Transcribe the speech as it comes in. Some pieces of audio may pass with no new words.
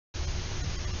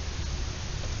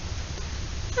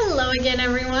Hello again,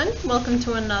 everyone. Welcome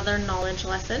to another knowledge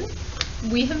lesson.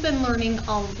 We have been learning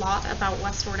a lot about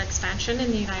westward expansion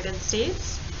in the United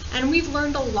States, and we've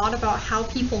learned a lot about how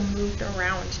people moved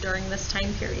around during this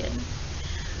time period.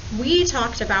 We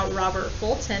talked about Robert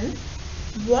Fulton.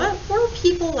 What were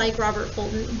people like Robert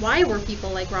Fulton? Why were people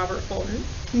like Robert Fulton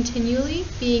continually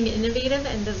being innovative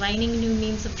and designing new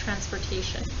means of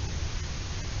transportation?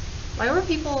 Why were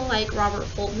people like Robert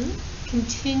Fulton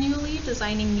continually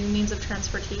designing new means of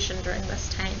transportation during this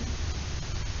time?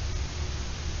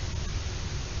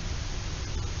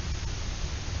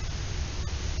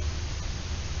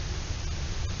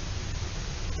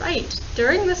 Right,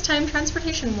 during this time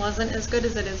transportation wasn't as good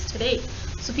as it is today.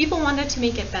 So people wanted to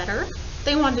make it better,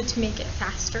 they wanted to make it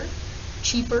faster,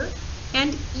 cheaper,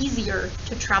 and easier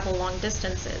to travel long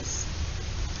distances.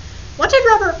 What did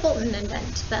Robert Fulton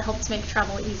invent that helped make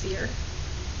travel easier?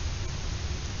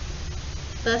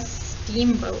 The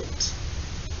steamboat.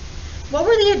 What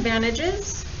were the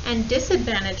advantages and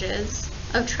disadvantages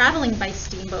of traveling by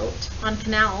steamboat on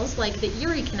canals like the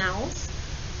Erie canals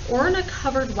or in a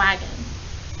covered wagon?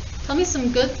 Tell me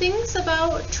some good things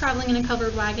about traveling in a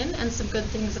covered wagon and some good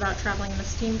things about traveling in a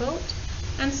steamboat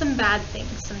and some bad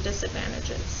things, some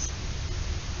disadvantages.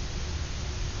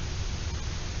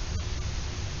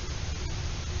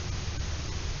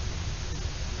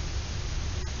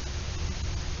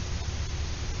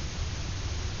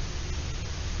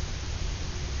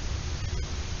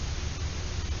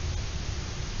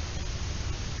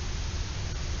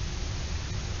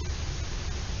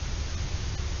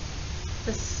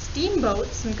 The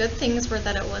steamboat, some good things were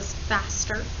that it was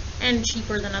faster and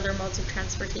cheaper than other modes of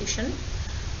transportation.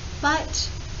 But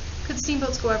could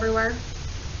steamboats go everywhere?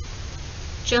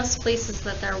 Just places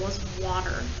that there was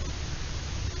water.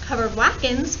 Covered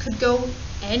wagons could go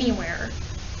anywhere,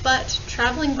 but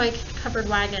traveling by covered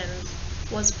wagons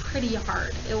was pretty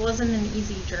hard. It wasn't an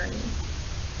easy journey.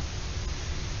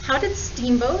 How did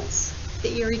steamboats,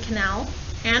 the Erie Canal,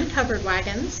 and covered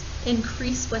wagons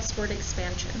increase westward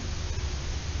expansion?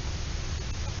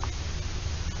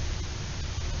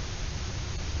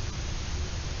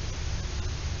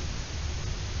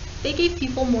 They gave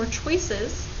people more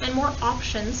choices and more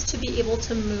options to be able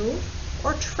to move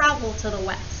or travel to the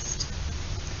west.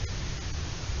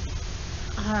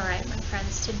 Alright, my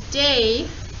friends, today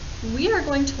we are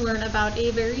going to learn about a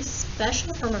very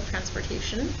special form of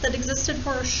transportation that existed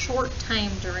for a short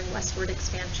time during westward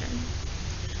expansion.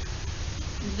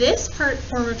 This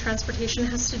form of transportation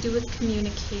has to do with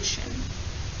communication.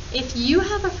 If you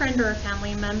have a friend or a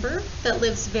family member that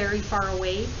lives very far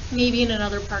away, maybe in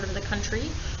another part of the country,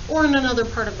 or in another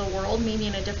part of the world, maybe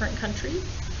in a different country,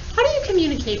 how do you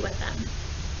communicate with them?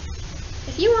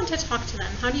 If you want to talk to them,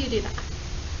 how do you do that?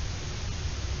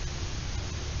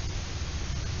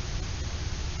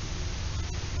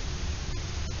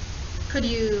 Could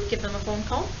you give them a phone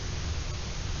call?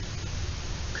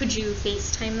 Could you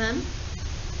FaceTime them?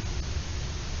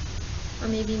 Or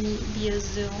maybe meet via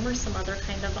Zoom or some other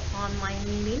kind of online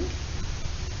meeting?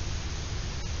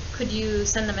 Could you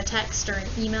send them a text or an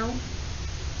email?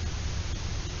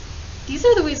 These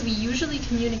are the ways we usually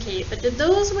communicate, but did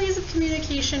those ways of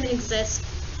communication exist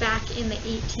back in the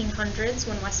 1800s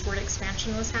when westward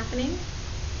expansion was happening?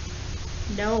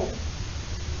 No.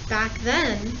 Back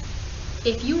then,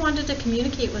 if you wanted to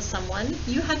communicate with someone,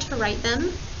 you had to write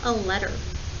them a letter.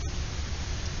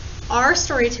 Our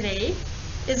story today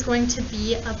is going to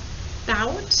be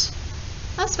about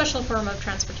a special form of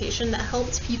transportation that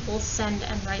helped people send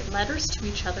and write letters to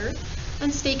each other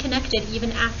and stay connected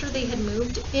even after they had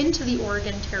moved into the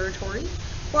Oregon Territory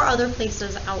or other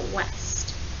places out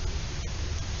west.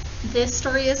 This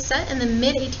story is set in the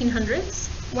mid-1800s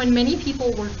when many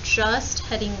people were just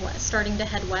heading west, starting to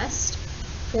head west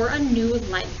for a new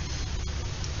life.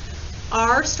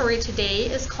 Our story today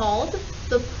is called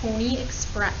The Pony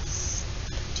Express.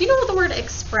 Do you know what the word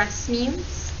express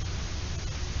means?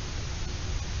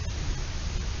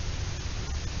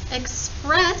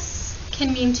 Express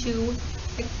can mean to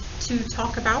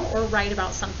talk about or write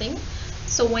about something.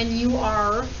 So when you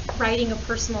are writing a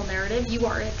personal narrative, you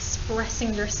are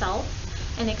expressing yourself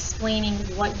and explaining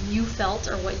what you felt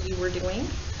or what you were doing.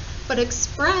 But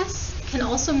express can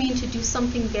also mean to do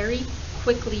something very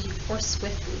quickly or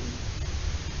swiftly.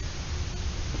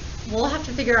 We'll have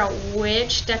to figure out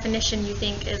which definition you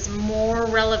think is more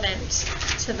relevant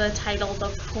to the title, The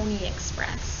Pony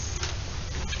Express.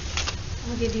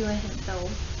 I'll give you a hint though,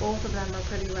 both of them are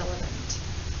pretty relevant.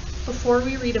 Before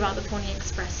we read about the Pony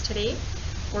Express today,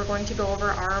 we're going to go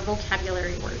over our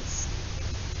vocabulary words.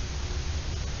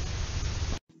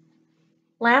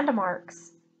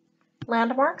 Landmarks.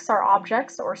 Landmarks are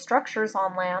objects or structures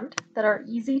on land that are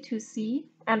easy to see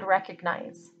and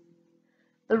recognize.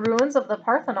 The ruins of the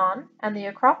Parthenon and the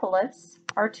Acropolis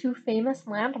are two famous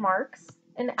landmarks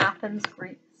in Athens,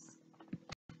 Greece.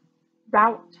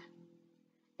 Route.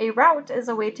 A route is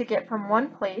a way to get from one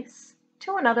place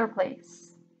to another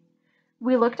place.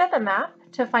 We looked at the map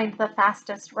to find the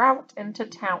fastest route into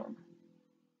town.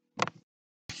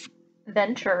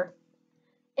 Venture.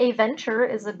 A venture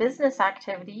is a business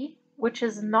activity which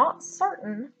is not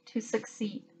certain to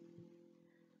succeed.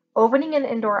 Opening an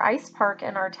indoor ice park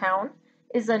in our town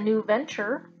is a new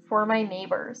venture for my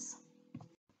neighbors.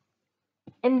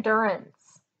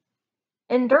 Endurance.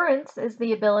 Endurance is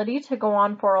the ability to go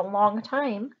on for a long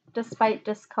time despite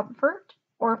discomfort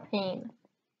or pain.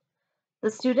 The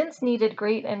students needed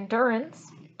great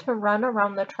endurance to run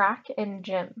around the track in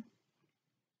gym.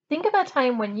 Think of a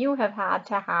time when you have had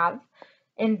to have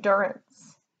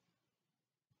endurance.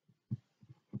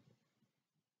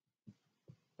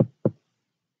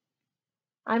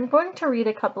 I'm going to read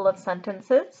a couple of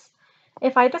sentences.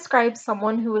 If I describe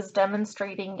someone who is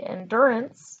demonstrating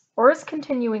endurance or is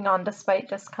continuing on despite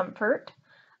discomfort,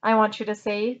 I want you to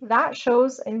say, that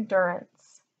shows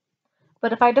endurance.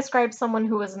 But if I describe someone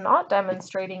who is not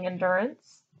demonstrating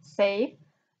endurance, say,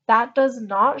 that does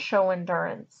not show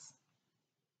endurance.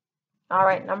 All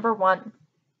right, number 1.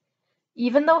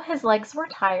 Even though his legs were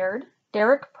tired,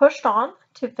 Derek pushed on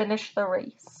to finish the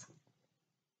race.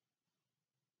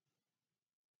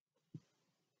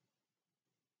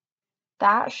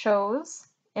 That shows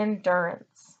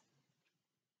endurance.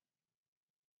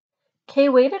 Kay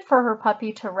waited for her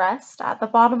puppy to rest at the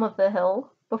bottom of the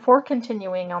hill before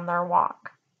continuing on their walk.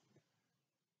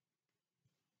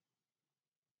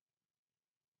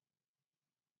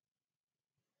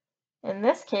 In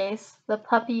this case, the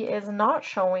puppy is not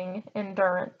showing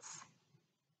endurance.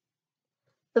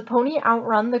 The pony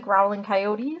outrun the growling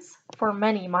coyotes for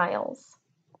many miles.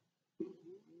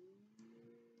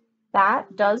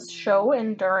 That does show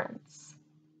endurance.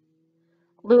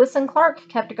 Lewis and Clark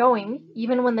kept going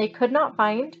even when they could not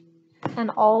find an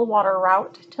all-water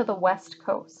route to the west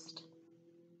coast.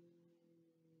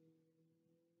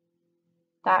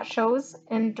 That shows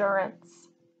endurance.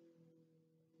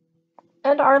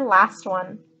 And our last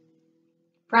one.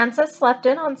 Francis slept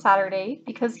in on Saturday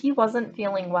because he wasn't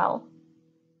feeling well.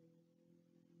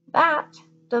 That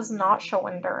does not show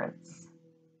endurance.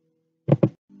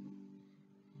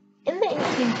 In the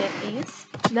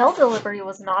 1850s, mail delivery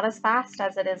was not as fast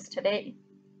as it is today.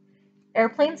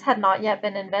 Airplanes had not yet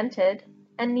been invented,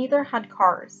 and neither had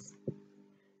cars.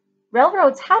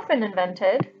 Railroads had been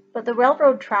invented, but the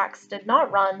railroad tracks did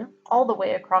not run all the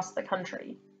way across the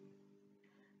country.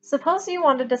 Suppose you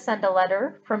wanted to send a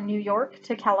letter from New York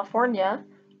to California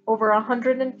over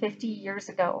 150 years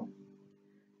ago.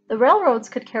 The railroads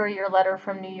could carry your letter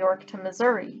from New York to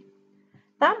Missouri.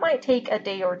 That might take a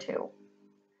day or two.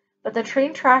 But the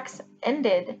train tracks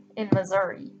ended in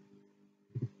Missouri.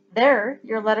 There,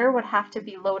 your letter would have to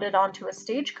be loaded onto a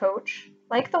stagecoach,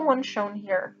 like the one shown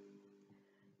here.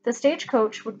 The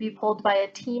stagecoach would be pulled by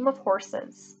a team of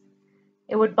horses.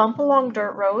 It would bump along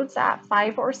dirt roads at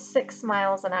 5 or 6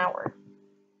 miles an hour.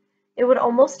 It would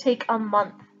almost take a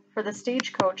month for the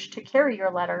stagecoach to carry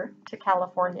your letter to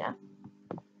California.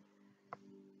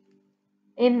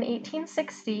 In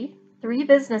 1860, 3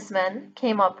 businessmen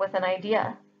came up with an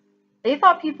idea. They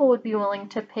thought people would be willing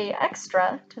to pay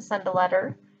extra to send a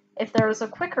letter if there was a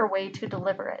quicker way to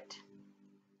deliver it.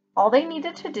 All they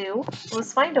needed to do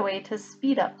was find a way to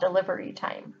speed up delivery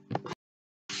time.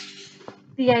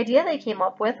 The idea they came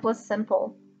up with was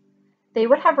simple. They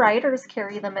would have riders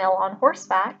carry the mail on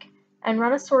horseback and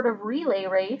run a sort of relay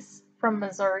race from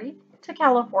Missouri to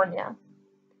California.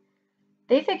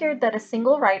 They figured that a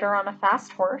single rider on a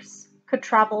fast horse could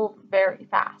travel very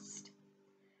fast.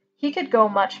 He could go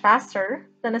much faster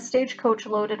than a stagecoach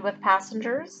loaded with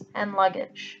passengers and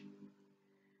luggage.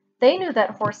 They knew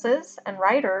that horses and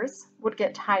riders would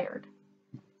get tired,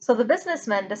 so the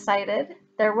businessmen decided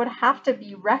there would have to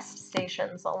be rest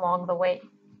stations along the way.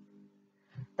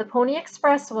 The Pony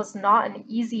Express was not an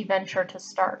easy venture to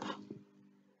start.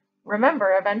 Remember,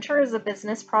 a venture is a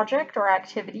business project or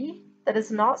activity that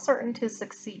is not certain to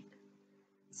succeed,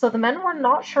 so the men were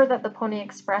not sure that the Pony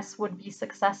Express would be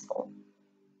successful.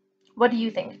 What do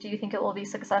you think? Do you think it will be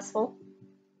successful?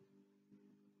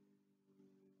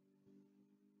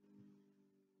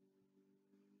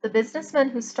 The businessmen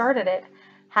who started it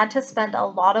had to spend a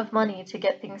lot of money to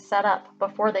get things set up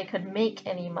before they could make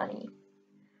any money.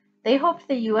 They hoped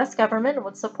the U.S. government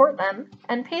would support them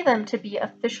and pay them to be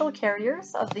official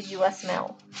carriers of the U.S.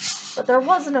 mail, but there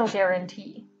was no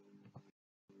guarantee.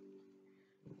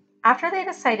 After they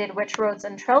decided which roads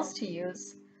and trails to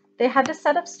use, they had to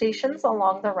set up stations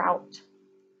along the route.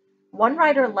 One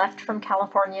rider left from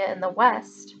California in the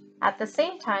west. At the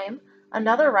same time,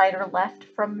 another rider left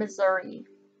from Missouri.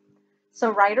 So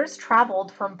riders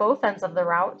traveled from both ends of the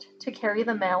route to carry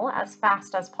the mail as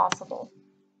fast as possible.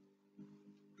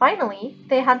 Finally,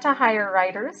 they had to hire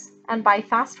riders and buy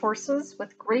fast horses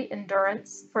with great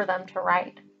endurance for them to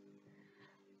ride.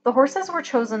 The horses were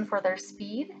chosen for their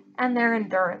speed and their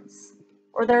endurance,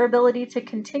 or their ability to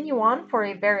continue on for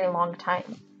a very long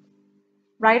time.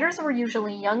 Riders were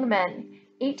usually young men,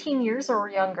 18 years or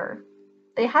younger.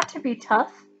 They had to be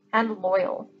tough and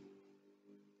loyal.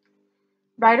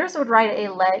 Riders would ride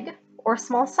a leg or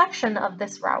small section of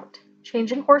this route,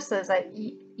 changing horses at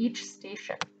each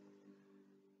station.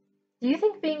 Do you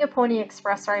think being a Pony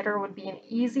Express rider would be an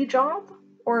easy job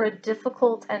or a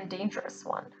difficult and dangerous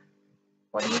one?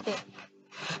 What do you think?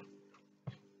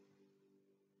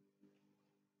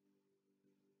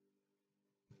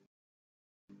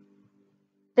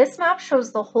 This map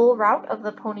shows the whole route of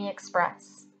the Pony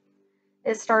Express.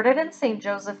 It started in St.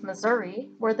 Joseph, Missouri,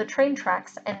 where the train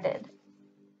tracks ended.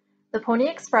 The Pony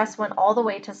Express went all the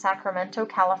way to Sacramento,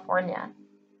 California.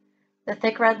 The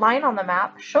thick red line on the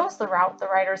map shows the route the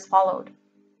riders followed.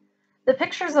 The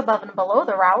pictures above and below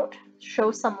the route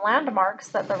show some landmarks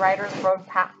that the riders rode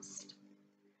past.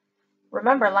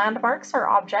 Remember, landmarks are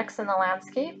objects in the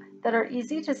landscape that are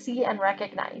easy to see and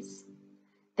recognize.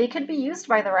 They could be used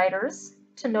by the riders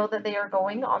to know that they are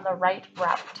going on the right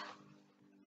route.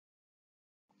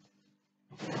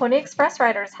 Pony Express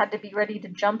riders had to be ready to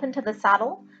jump into the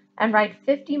saddle and ride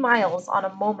 50 miles on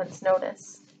a moment's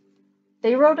notice.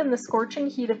 They rode in the scorching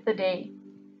heat of the day.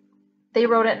 They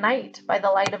rode at night by the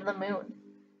light of the moon.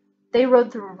 They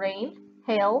rode through rain,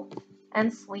 hail,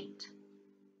 and sleet.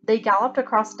 They galloped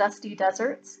across dusty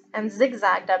deserts and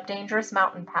zigzagged up dangerous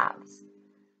mountain paths.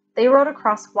 They rode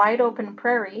across wide open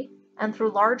prairie and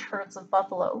through large herds of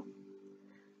buffalo.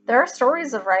 There are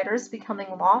stories of riders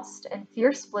becoming lost in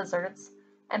fierce blizzards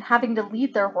and having to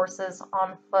lead their horses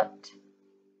on foot.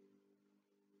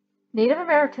 Native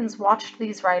Americans watched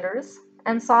these riders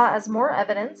and saw as more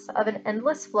evidence of an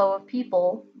endless flow of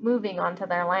people moving onto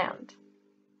their land.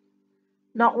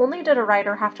 Not only did a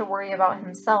rider have to worry about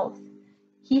himself,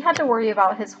 he had to worry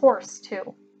about his horse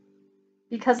too.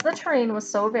 Because the terrain was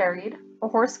so varied, a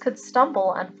horse could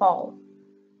stumble and fall,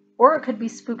 or it could be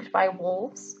spooked by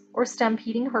wolves or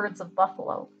stampeding herds of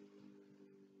buffalo.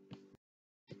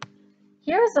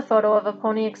 Here is a photo of a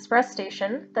Pony Express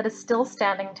station that is still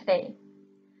standing today.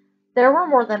 There were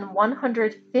more than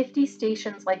 150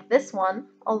 stations like this one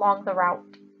along the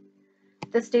route.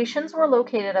 The stations were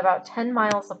located about 10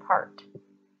 miles apart.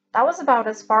 That was about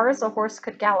as far as a horse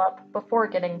could gallop before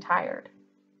getting tired.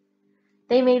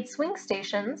 They made swing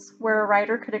stations where a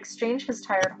rider could exchange his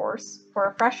tired horse for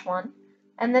a fresh one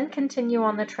and then continue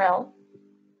on the trail.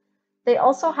 They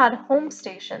also had home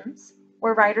stations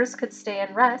where riders could stay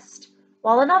and rest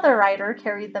while another rider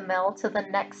carried the mail to the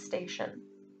next station.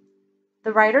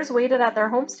 The riders waited at their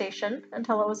home station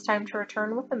until it was time to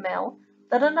return with the mail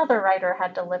that another rider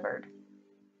had delivered.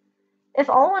 If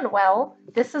all went well,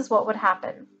 this is what would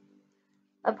happen.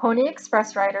 A Pony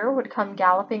Express rider would come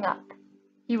galloping up.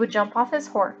 He would jump off his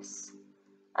horse.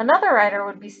 Another rider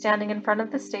would be standing in front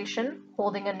of the station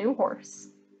holding a new horse.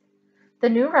 The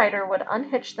new rider would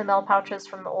unhitch the mail pouches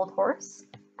from the old horse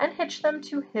and hitch them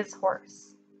to his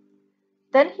horse.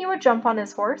 Then he would jump on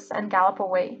his horse and gallop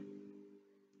away.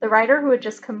 The rider who had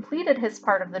just completed his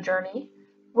part of the journey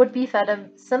would be fed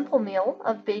a simple meal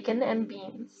of bacon and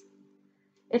beans.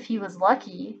 If he was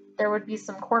lucky, there would be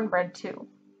some cornbread too.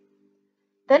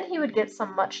 Then he would get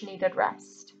some much-needed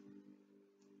rest.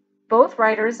 Both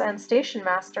riders and station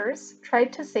masters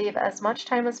tried to save as much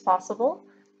time as possible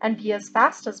and be as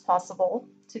fast as possible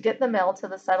to get the mail to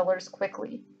the settlers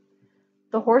quickly.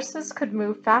 The horses could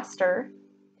move faster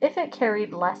if it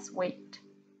carried less weight.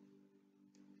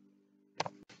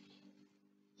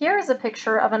 Here is a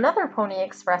picture of another Pony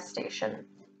Express station.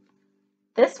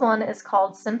 This one is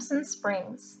called Simpson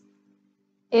Springs.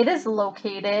 It is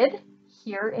located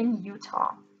here in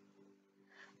Utah.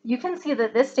 You can see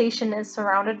that this station is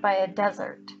surrounded by a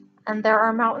desert, and there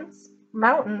are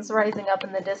mountains rising up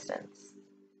in the distance.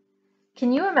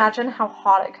 Can you imagine how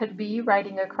hot it could be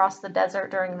riding across the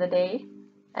desert during the day,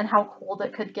 and how cold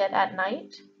it could get at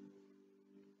night?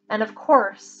 And of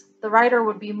course, the rider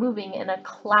would be moving in a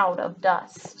cloud of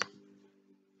dust.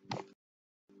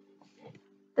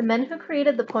 The men who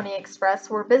created the Pony Express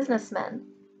were businessmen,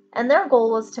 and their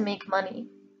goal was to make money.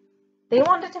 They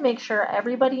wanted to make sure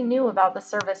everybody knew about the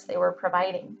service they were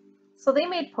providing, so they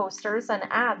made posters and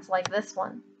ads like this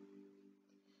one.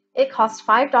 It cost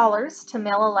 $5 to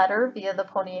mail a letter via the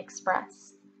Pony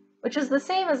Express, which is the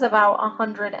same as about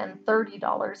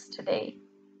 $130 today.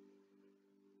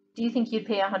 Do you think you'd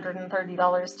pay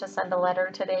 $130 to send a letter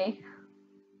today?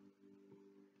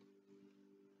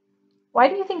 Why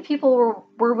do you think people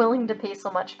were willing to pay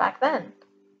so much back then?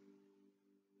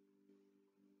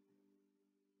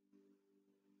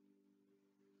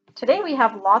 Today we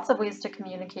have lots of ways to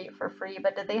communicate for free,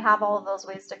 but did they have all of those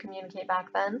ways to communicate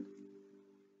back then?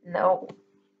 No.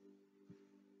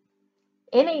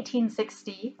 In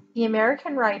 1860, the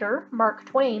American writer Mark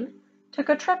Twain took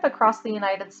a trip across the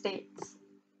United States.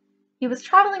 He was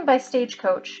traveling by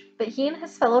stagecoach, but he and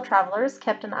his fellow travelers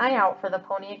kept an eye out for the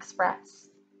Pony Express.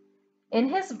 In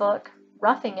his book,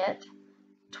 Roughing It,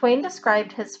 Twain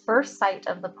described his first sight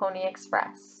of the Pony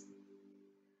Express.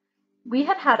 We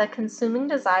had had a consuming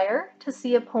desire to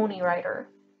see a pony rider,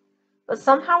 but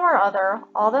somehow or other,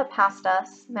 all that passed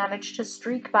us managed to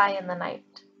streak by in the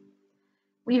night.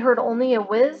 We heard only a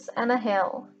whiz and a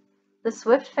hail. The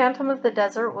swift phantom of the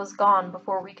desert was gone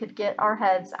before we could get our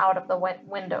heads out of the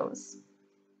windows.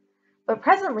 But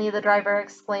presently the driver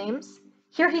exclaims,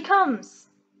 "Here he comes!"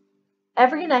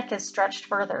 Every neck is stretched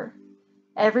further,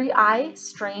 every eye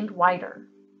strained wider.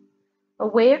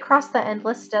 Away across the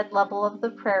endless dead level of the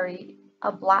prairie,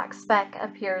 a black speck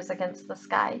appears against the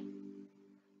sky.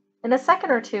 In a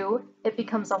second or two, it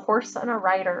becomes a horse and a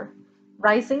rider,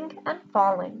 rising and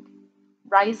falling,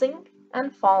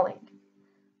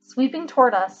 sweeping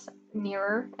toward us,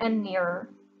 nearer and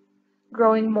nearer,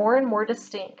 growing more and more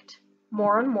distinct,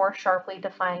 more and more sharply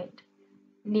defined,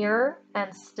 nearer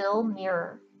and still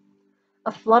nearer.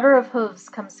 A flutter of hooves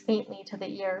comes faintly to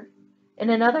the ear. In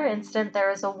another instant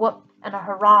there is a whoop and a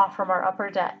hurrah from our upper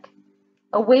deck,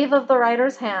 a wave of the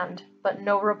rider's hand, but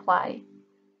no reply.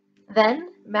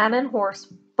 Then man and horse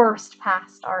burst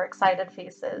past our excited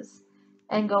faces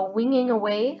and go winging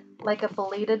away like a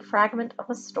belated fragment of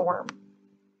a storm.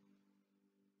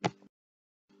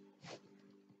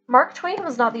 Mark Twain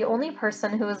was not the only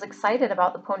person who was excited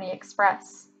about the Pony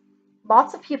Express.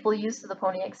 Lots of people used the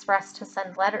Pony Express to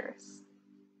send letters.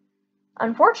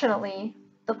 Unfortunately,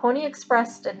 the Pony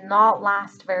Express did not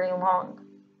last very long.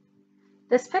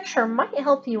 This picture might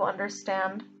help you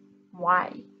understand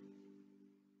why.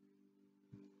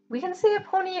 We can see a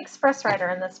Pony Express rider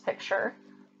in this picture.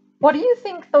 What do you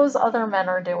think those other men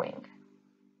are doing?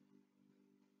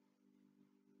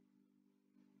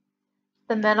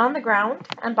 The men on the ground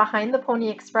and behind the Pony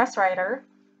Express rider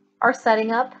are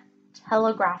setting up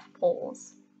telegraph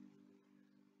poles.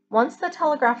 Once the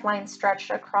telegraph line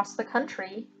stretched across the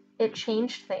country, it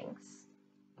changed things.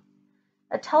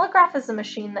 A telegraph is a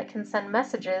machine that can send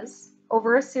messages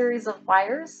over a series of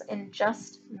wires in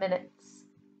just minutes.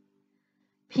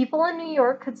 People in New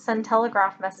York could send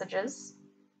telegraph messages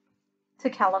to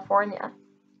California.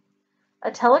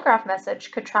 A telegraph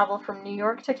message could travel from New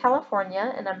York to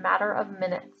California in a matter of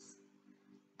minutes.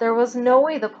 There was no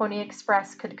way the Pony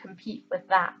Express could compete with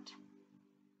that.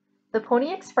 The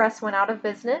Pony Express went out of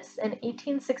business in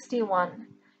 1861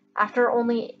 after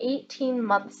only 18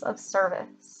 months of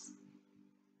service.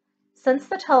 Since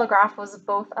the telegraph was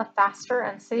both a faster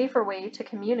and safer way to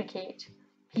communicate,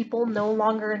 people no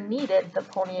longer needed the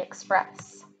Pony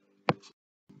Express.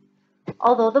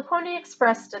 Although the Pony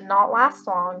Express did not last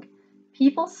long,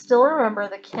 people still remember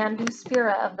the can-do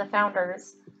spirit of the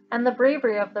founders and the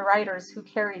bravery of the riders who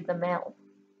carried the mail.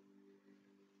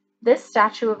 This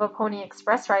statue of a Pony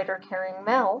Express rider carrying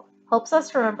mail helps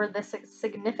us remember this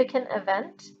significant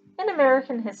event in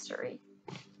American history.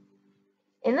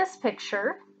 In this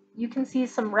picture, you can see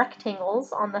some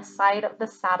rectangles on the side of the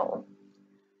saddle.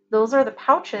 Those are the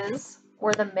pouches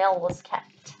where the mail was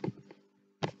kept.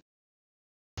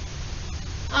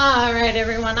 Alright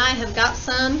everyone, I have got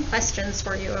some questions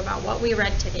for you about what we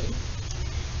read today.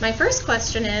 My first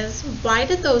question is, why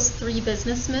did those three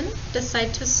businessmen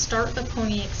decide to start the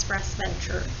Pony Express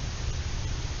venture?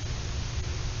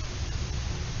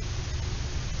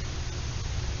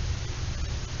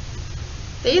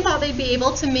 They thought they'd be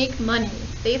able to make money.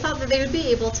 They thought that they would be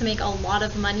able to make a lot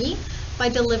of money by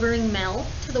delivering mail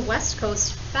to the West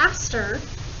Coast faster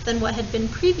than what had been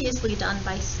previously done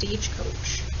by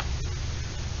stagecoach.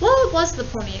 What was the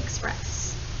Pony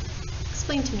Express?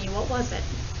 Explain to me, what was it?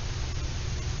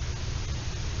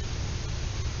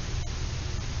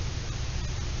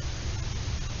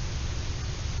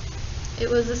 It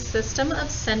was a system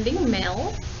of sending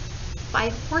mail by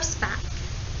horseback.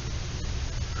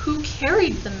 Who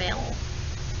carried the mail?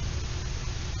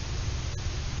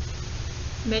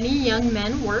 Many young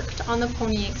men worked on the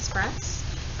Pony Express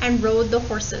and rode the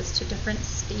horses to different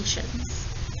stations.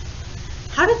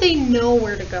 How did they know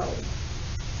where to go?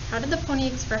 How did the Pony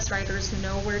Express riders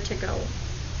know where to go?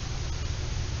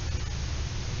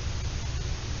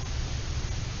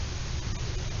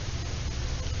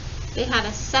 They had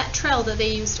a set trail that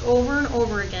they used over and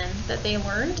over again that they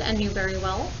learned and knew very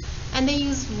well, and they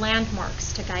used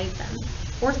landmarks to guide them,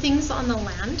 or things on the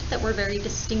land that were very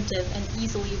distinctive and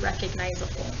easily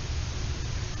recognizable.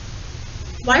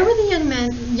 Why were the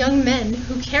young men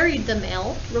who carried the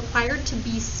mail required to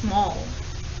be small?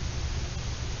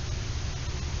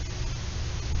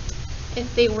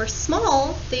 If they were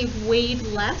small, they weighed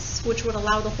less, which would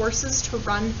allow the horses to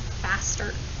run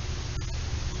faster.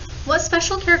 What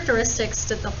special characteristics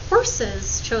did the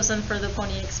horses chosen for the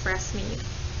Pony Express need?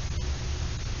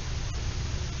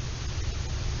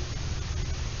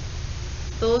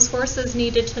 Those horses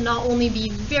needed to not only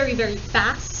be very, very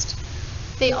fast,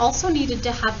 they also needed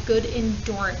to have good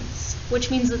endurance, which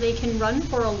means that they can run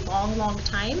for a long, long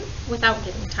time without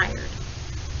getting tired.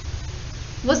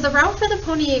 Was the route for the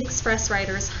Pony Express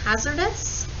riders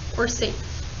hazardous or safe?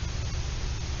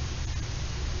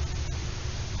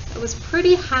 It was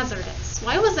pretty hazardous.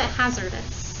 Why was it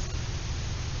hazardous?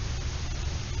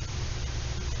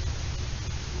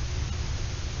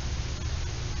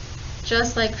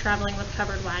 Just like traveling with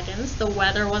covered wagons, the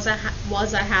weather was a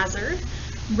hazard.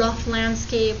 Rough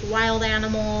landscape, wild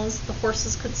animals, the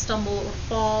horses could stumble or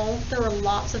fall. There were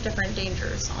lots of different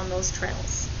dangers on those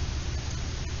trails.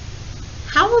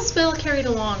 How was Bill carried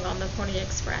along on the Pony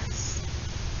Express?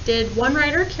 Did one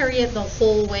rider carry it the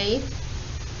whole way?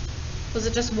 Was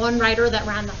it just one rider that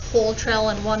ran the whole trail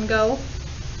in one go?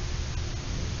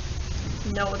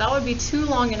 No, that would be too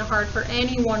long and hard for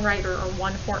any one rider or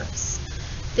one horse.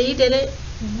 They did it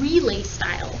relay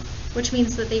style, which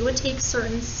means that they would take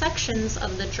certain sections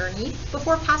of the journey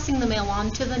before passing the mail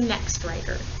on to the next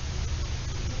rider.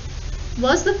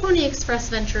 Was the Pony Express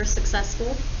venture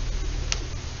successful?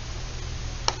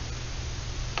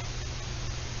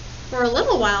 For a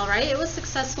little while, right? It was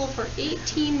successful for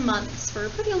 18 months, for a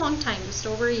pretty long time, just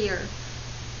over a year.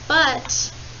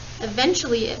 But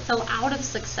eventually it fell out of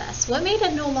success. What made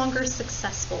it no longer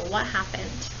successful? What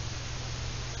happened?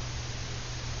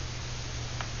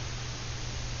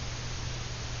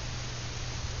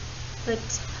 The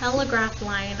telegraph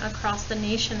line across the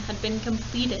nation had been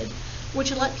completed,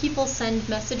 which let people send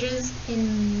messages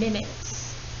in minutes.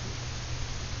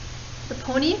 The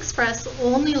Pony Express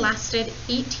only lasted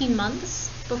 18 months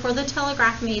before the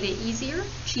telegraph made it easier,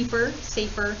 cheaper,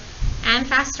 safer, and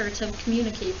faster to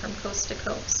communicate from coast to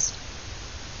coast.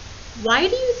 Why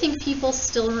do you think people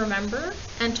still remember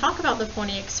and talk about the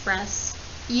Pony Express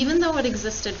even though it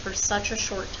existed for such a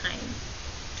short time?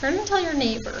 Turn and tell your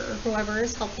neighbor or whoever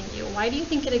is helping you, why do you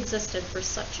think it existed for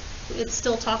it's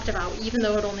still talked about even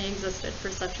though it only existed for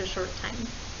such a short time?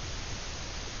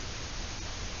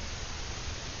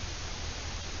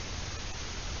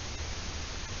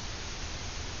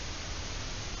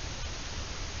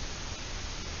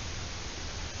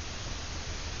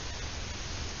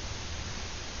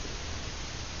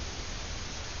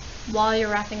 While you're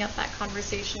wrapping up that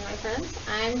conversation, my friends,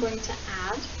 I'm going to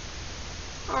add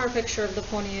our picture of the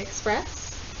Pony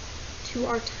Express to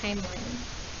our timeline.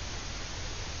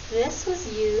 This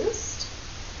was used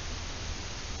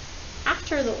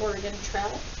after the Oregon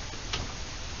Trail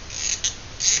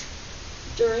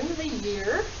during the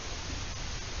year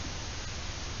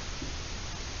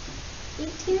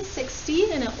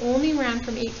 1860, and it only ran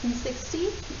from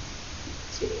 1860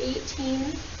 to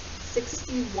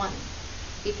 1861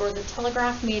 before the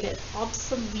telegraph made it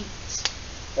obsolete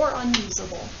or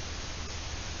unusable.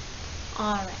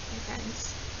 Alright, my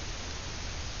friends,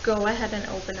 go ahead and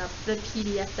open up the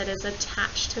PDF that is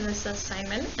attached to this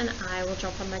assignment, and I will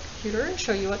jump on my computer and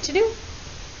show you what to do.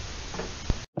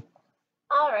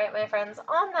 Alright, my friends,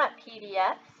 on that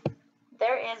PDF,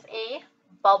 there is a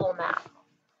bubble map.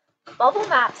 Bubble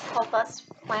maps help us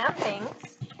plan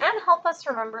things and help us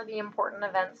remember the important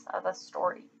events of a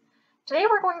story. Today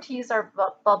we're going to use our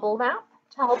bubble map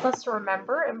to help us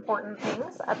remember important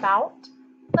things about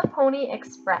the Pony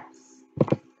Express.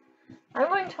 I'm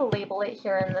going to label it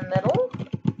here in the middle,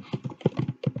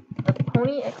 the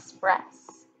Pony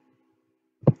Express.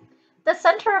 The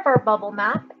center of our bubble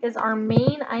map is our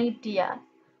main idea,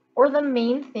 or the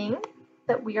main thing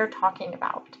that we are talking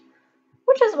about,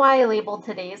 which is why I labeled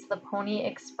today's the Pony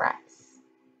Express.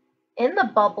 In the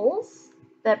bubbles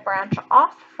that branch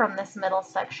off from this middle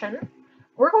section,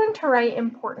 we're going to write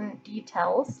important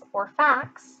details or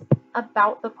facts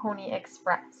about the Pony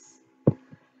Express.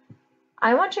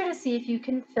 I want you to see if you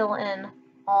can fill in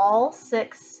all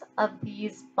 6 of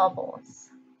these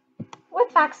bubbles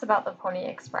with facts about the Pony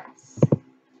Express.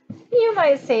 You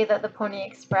might say that the Pony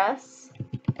Express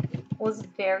was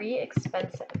very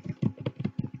expensive.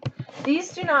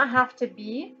 These do not have to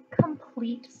be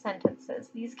complete sentences.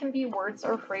 These can be words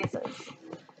or phrases.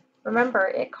 Remember,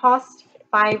 it cost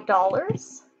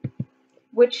 $5,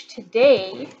 which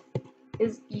today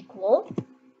is equal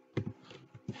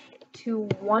to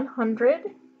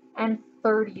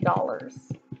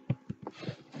 $130.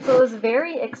 So it was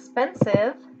very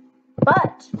expensive,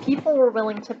 but people were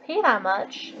willing to pay that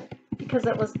much because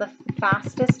it was the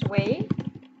fastest way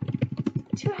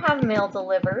to have mail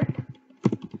delivered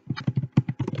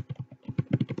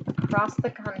across the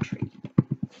country.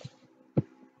 I'm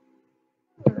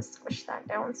going to squish that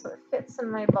down so it fits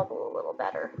in my bubble a little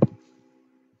better.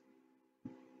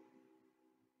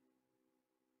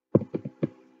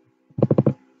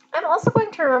 I'm also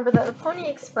going to remember that the Pony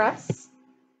Express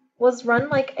was run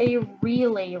like a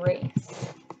relay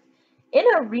race. In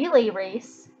a relay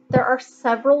race, there are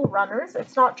several runners.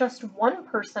 It's not just one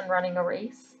person running a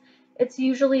race. It's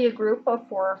usually a group of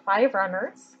 4 or 5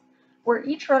 runners, where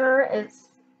each runner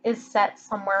is set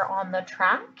somewhere on the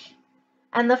track,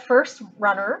 and the first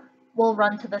runner will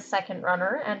run to the second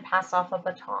runner and pass off a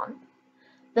baton.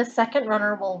 The second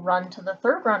runner will run to the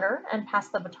third runner and pass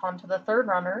the baton to the third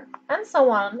runner, and so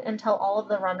on until all of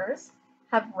the runners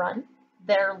have run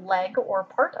their leg or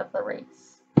part of the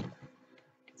race.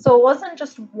 So it wasn't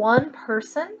just one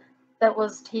person that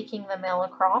was taking the mail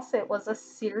across, it was a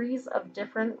series of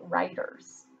different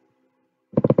riders.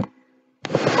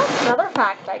 That's another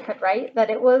fact I could write,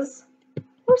 that it was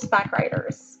horseback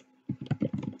riders.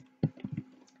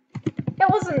 It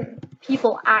wasn't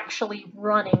people actually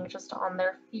running just on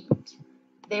their feet.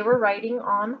 They were riding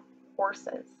on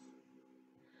horses.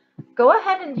 Go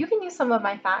ahead and you can use some of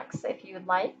my facts if you'd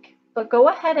like, but go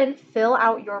ahead and fill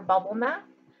out your bubble map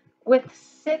with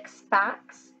 6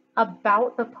 facts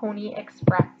about the Pony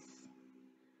Express.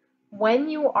 When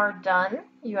you are done,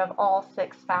 you have all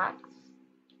 6 facts.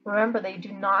 Remember, they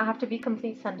do not have to be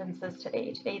complete sentences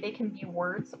today. Today they can be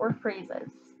words or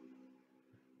phrases.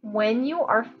 When you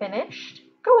are finished,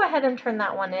 go ahead and turn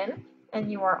that one in, and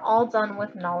you are all done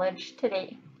with knowledge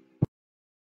today.